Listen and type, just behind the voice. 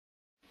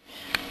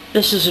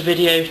This is a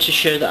video to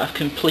show that I've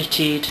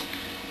completed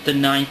the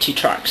 90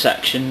 track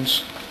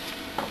sections,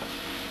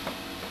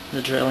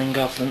 the drilling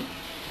of them.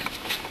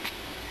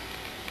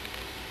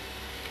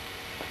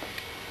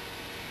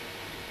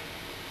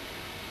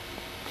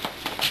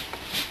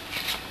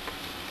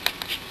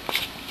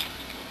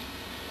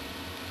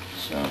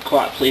 So I'm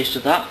quite pleased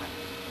with that.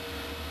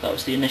 That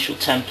was the initial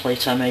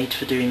template I made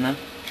for doing them.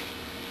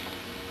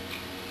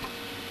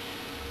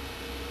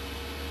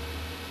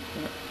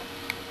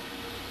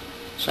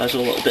 So there's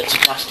all little bits of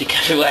plastic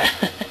everywhere.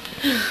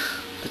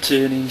 The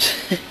turnings.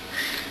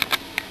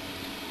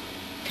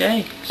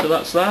 Okay, so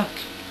that's that.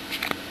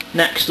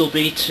 Next will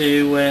be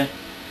to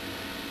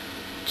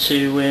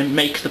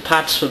make the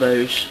pads for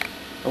those.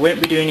 I won't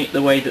be doing it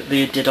the way that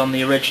they did on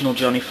the original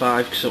Johnny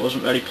 5 because I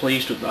wasn't very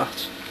pleased with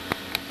that.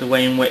 The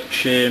way in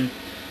which the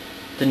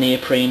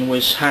neoprene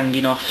was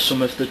hanging off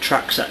some of the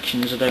track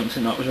sections, I don't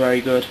think that was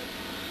very good.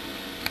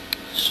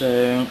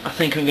 So I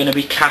think I'm going to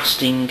be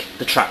casting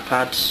the track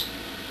pads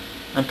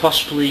and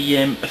possibly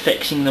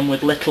affixing them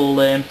with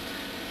little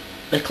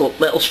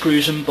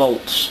screws and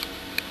bolts.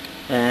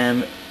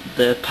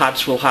 The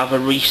pads will have a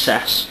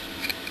recess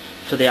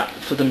for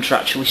them to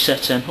actually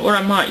sit in, or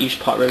I might use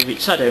pot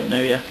rivets, I don't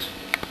know yet.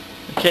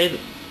 Okay,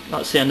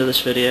 that's the end of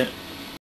this video.